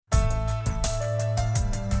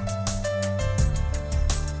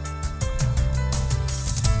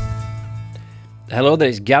Hello there,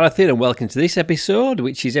 it's Gareth here, and welcome to this episode,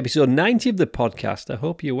 which is episode 90 of the podcast. I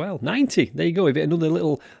hope you're well. 90, there you go, we've hit another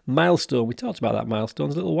little milestone. We talked about that milestone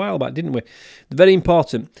a little while back, didn't we? Very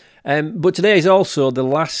important. But today is also the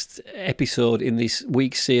last episode in this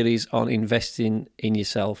week's series on investing in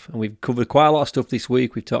yourself. And we've covered quite a lot of stuff this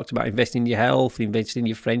week. We've talked about investing in your health, investing in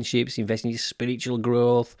your friendships, investing in your spiritual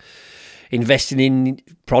growth, investing in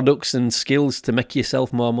products and skills to make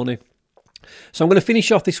yourself more money. So I'm going to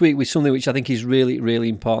finish off this week with something which I think is really, really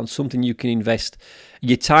important, something you can invest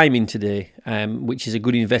your time in today, which is a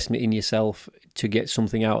good investment in yourself to get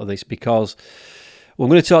something out of this, because we're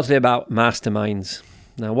going to talk today about masterminds.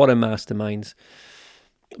 Now, what are masterminds?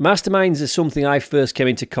 Masterminds is something I first came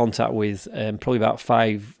into contact with probably about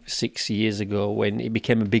 5-6 years ago, when it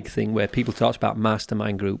became a big thing where people talked about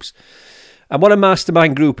mastermind groups. And what a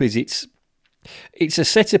mastermind group is, it's a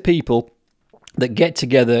set of people that get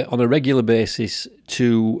together on a regular basis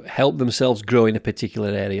to help themselves grow in a particular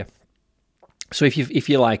area. So if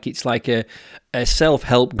you like, it's like a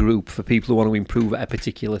self-help group for people who want to improve at a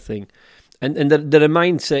particular thing. And there are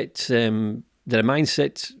mindset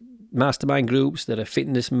mastermind groups, there are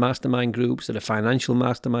fitness mastermind groups, there are financial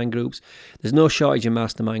mastermind groups. There's no shortage of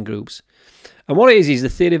mastermind groups. And what it is the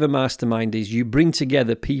theory of a mastermind is you bring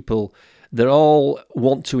together people that all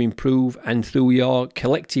want to improve, and through your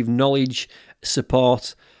collective knowledge,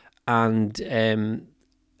 support and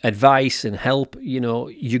advice and help,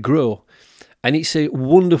 you grow. And it's a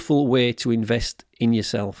wonderful way to invest in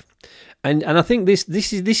yourself. And I think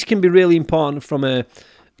this can be really important from a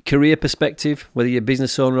career perspective, whether you're a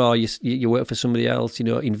business owner or you work for somebody else.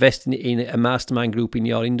 Investing in a mastermind group in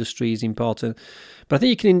your industry is important. But I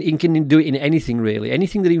think you can do it in anything, really.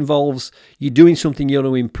 Anything that involves you doing something you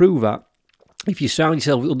want to improve at. If you surround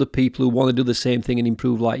yourself with other people who want to do the same thing and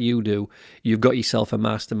improve like you do, you've got yourself a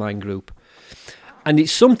mastermind group. And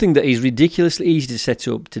it's something that is ridiculously easy to set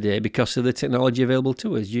up today because of the technology available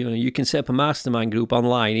to us. You can set up a mastermind group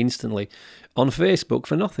online instantly on Facebook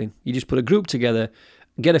for nothing. You just put a group together,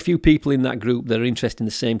 get a few people in that group that are interested in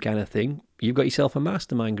the same kind of thing. You've got yourself a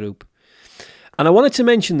mastermind group. And I wanted to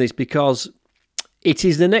mention this because it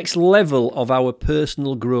is the next level of our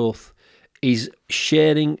personal growth, is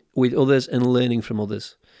sharing with others and learning from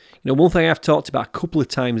others. One thing I've talked about a couple of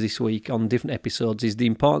times this week on different episodes is the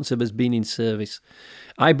importance of us being in service.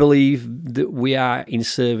 I believe that we are in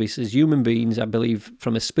service as human beings. I believe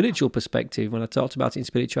from a spiritual perspective, when I talked about it in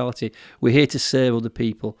spirituality, we're here to serve other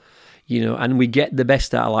people, and we get the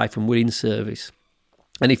best out of life when we're in service.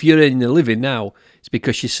 And if you're earning a living now, it's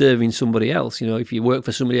because you're serving somebody else. If you work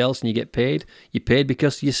for somebody else and you get paid, you're paid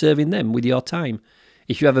because you're serving them with your time.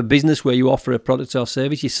 If you have a business where you offer a product or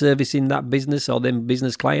service, you're servicing that business or them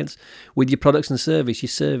business clients with your products and service. You're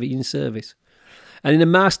serving in service. And in a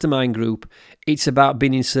mastermind group, it's about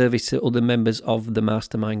being in service to other members of the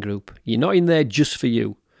mastermind group. You're not in there just for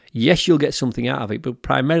you. Yes, you'll get something out of it, but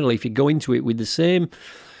primarily if you go into it with the same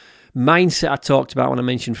mindset I talked about when I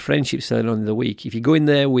mentioned friendships earlier on in the week, if you go in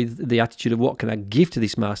there with the attitude of what can I give to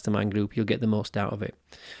this mastermind group, you'll get the most out of it.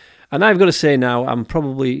 And I've got to say now, I'm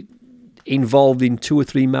probably involved in 2 or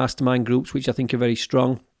 3 mastermind groups, which I think are very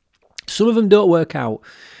strong. Some of them don't work out.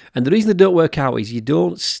 And the reason they don't work out is you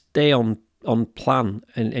don't stay on plan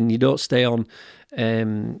and you don't stay on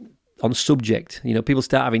subject. People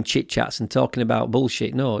start having chit-chats and talking about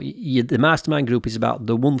bullshit. No, the mastermind group is about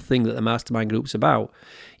the one thing that the mastermind group's about.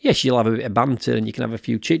 Yes, you'll have a bit of banter and you can have a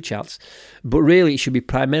few chit-chats, but really it should be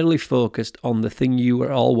primarily focused on the thing you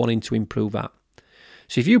are all wanting to improve at.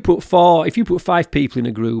 So if you put 5 people in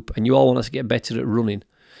a group and you all want us to get better at running,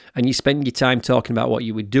 and you spend your time talking about what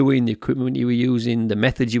you were doing, the equipment you were using, the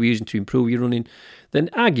methods you were using to improve your running, then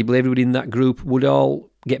arguably everybody in that group would all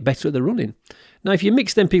get better at the running. Now, if you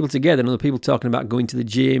mix them people together, and other people talking about going to the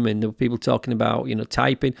gym, and other people talking about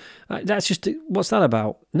typing, that's just, what's that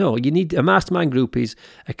about? No, you need a mastermind group is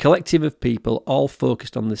a collective of people all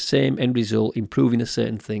focused on the same end result, improving a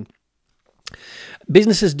certain thing.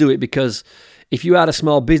 Businesses do it because if you are a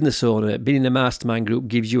small business owner, being in a mastermind group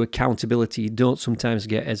gives you accountability you don't sometimes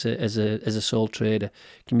get as a sole trader.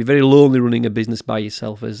 It can be very lonely running a business by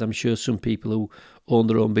yourself, as I'm sure some people who own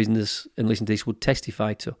their own business and listen to this would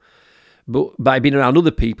testify to. But by being around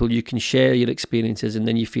other people, you can share your experiences, and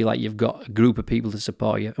then you feel like you've got a group of people to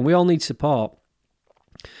support you. And we all need support.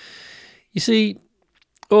 You see,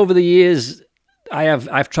 over the years,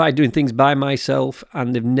 I've tried doing things by myself,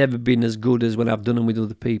 and they've never been as good as when I've done them with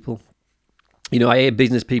other people. You know, I hear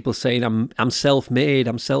business people saying, I'm self-made,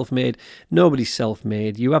 I'm self-made. Nobody's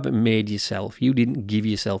self-made. You haven't made yourself. You didn't give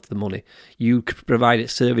yourself the money. You provided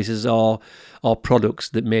services or products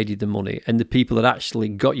that made you the money. And the people that actually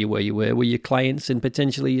got you where you were your clients and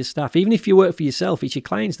potentially your staff. Even if you work for yourself, it's your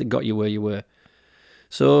clients that got you where you were.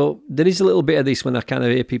 So there is a little bit of this when I kind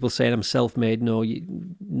of hear people saying, I'm self-made. No, you're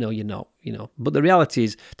not, you know. But the reality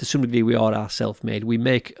is, to some degree, we are self-made. We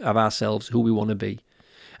make of ourselves who we want to be.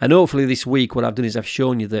 And hopefully this week what I've done is I've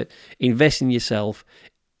shown you that investing in yourself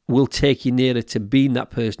will take you nearer to being that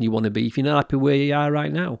person you want to be if you're not happy where you are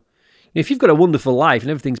right now. If you've got a wonderful life and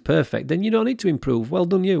everything's perfect, then you don't need to improve. Well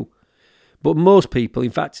done you. But most people, in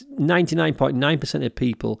fact 99.9% of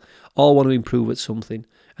people, all want to improve at something.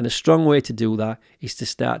 And a strong way to do that is to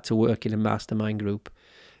start to work in a mastermind group.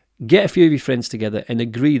 Get a few of your friends together and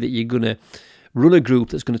agree that you're going to run a group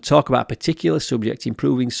that's going to talk about a particular subject,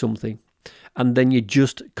 improving something. And then you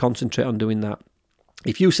just concentrate on doing that.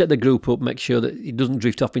 If you set the group up, make sure that it doesn't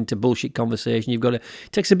drift off into bullshit conversation. It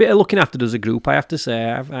takes a bit of looking after as a group, I have to say.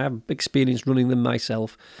 I have experience running them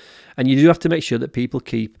myself. And you do have to make sure that people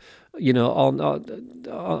keep, you know,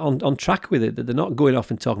 on track with it, that they're not going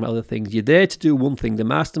off and talking about other things. You're there to do one thing. The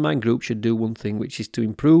mastermind group should do one thing, which is to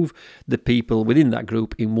improve the people within that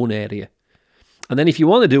group in one area. And then if you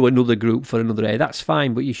want to do another group for another area, that's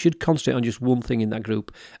fine, but you should concentrate on just one thing in that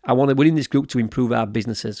group. We're in this group to improve our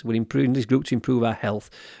businesses. We're in this group to improve our health.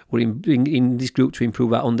 We're in this group to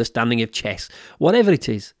improve our understanding of chess. Whatever it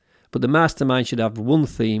is. But the mastermind should have one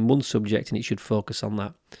theme, one subject, and it should focus on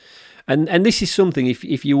that. And this is something,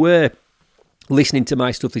 if you were listening to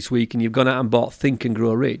my stuff this week and you've gone out and bought Think and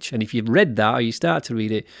Grow Rich, and if you've read that or you start to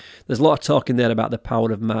read it, there's a lot of talk in there about the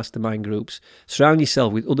power of mastermind groups. Surround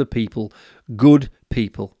yourself with other people, good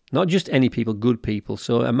people, not just any people, good people.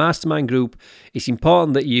 So a mastermind group, it's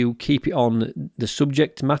important that you keep it on the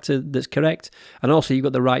subject matter that's correct, and also you've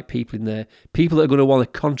got the right people in there, people that are going to want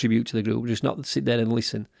to contribute to the group, just not sit there and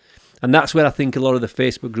listen. And that's where I think a lot of the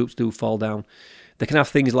Facebook groups do fall down. They can have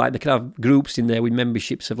things like, they can have groups in there with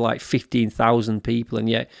memberships of like 15,000 people, and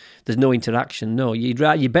yet there's no interaction. No,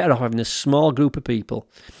 you're better off having a small group of people.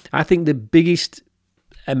 I think the biggest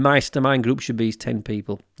a mastermind group should be is 10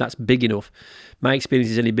 people. That's big enough. My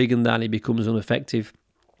experience is any bigger than that, it becomes ineffective.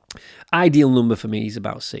 Ideal number for me is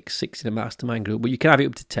about six in a mastermind group, but you can have it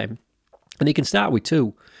up to 10. And you can start with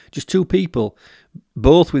two, just two people,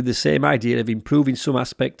 both with the same idea of improving some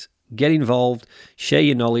aspect. Get involved, share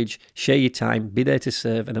your knowledge, share your time, be there to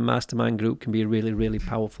serve, and a mastermind group can be a really, really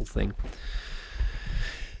powerful thing.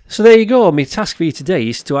 So there you go. My task for you today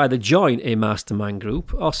is to either join a mastermind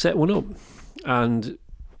group or set one up. And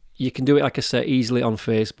you can do it, like I said, easily on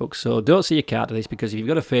Facebook. So don't see your card to this, because if you've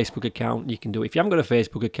got a Facebook account, you can do it. If you haven't got a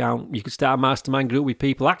Facebook account, you could start a mastermind group with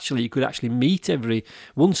people. Actually, you could actually meet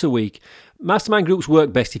once a week. Mastermind groups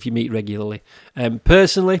work best if you meet regularly.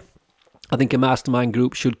 Personally, I think a mastermind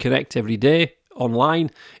group should connect every day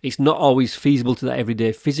online. It's not always feasible to that every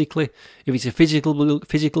day physically. If it's a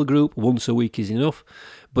physical group, once a week is enough,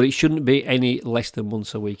 but it shouldn't be any less than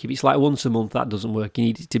once a week. If it's like once a month, that doesn't work. You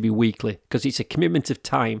need it to be weekly, because it's a commitment of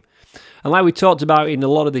time. And like we talked about in a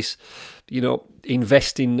lot of this,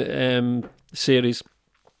 investing series,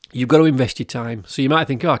 you've got to invest your time. So you might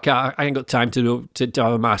think, I ain't got time to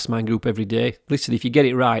have a mastermind group every day. Listen, if you get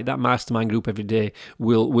it right, that mastermind group every day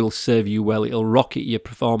will serve you well. It'll rocket your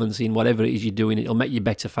performance in whatever it is you're doing. It'll make you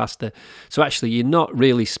better faster. So actually, you're not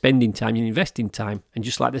really spending time, you're investing time. And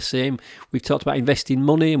just like the same, we've talked about investing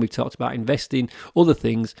money and we've talked about investing other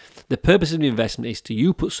things. The purpose of the investment is to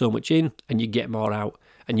you put so much in and you get more out.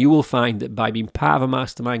 And you will find that by being part of a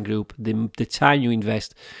mastermind group, the time you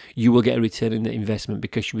invest, you will get a return in the investment,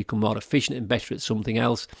 because you become more efficient and better at something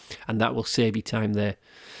else, and that will save you time there.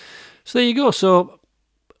 So there you go. So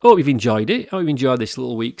hope you've enjoyed it. Hope you've enjoyed this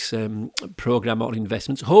little week's program on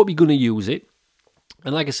investments. Hope you're going to use it.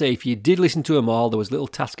 And like I say, if you did listen to them all, there was a little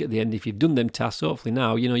task at the end. If you've done them tasks, hopefully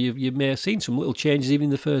now, you may have seen some little changes even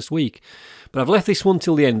in the first week. But I've left this one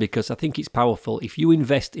till the end because I think it's powerful. If you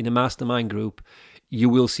invest in a mastermind group, you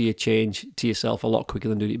will see a change to yourself a lot quicker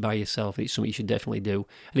than doing it by yourself. It's something you should definitely do.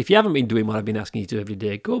 And if you haven't been doing what I've been asking you to do every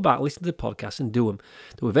day, go back, listen to the podcast and do them.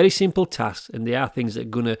 They were very simple tasks, and they are things that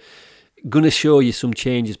are going to show you some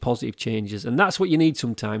changes, positive changes. And that's what you need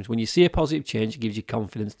sometimes. When you see a positive change, it gives you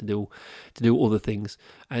confidence to do other things.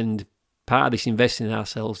 And part of this investing in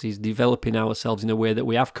ourselves is developing ourselves in a way that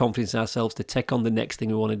we have confidence in ourselves to take on the next thing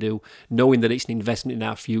we want to do, knowing that it's an investment in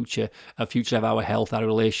our future of our health, our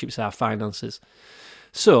relationships, our finances.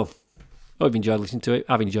 So, I hope you've enjoyed listening to it.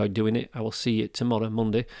 I've enjoyed doing it. I will see you tomorrow,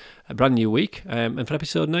 Monday, a brand new week, and for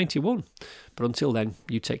episode 91. But until then,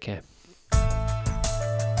 you take care.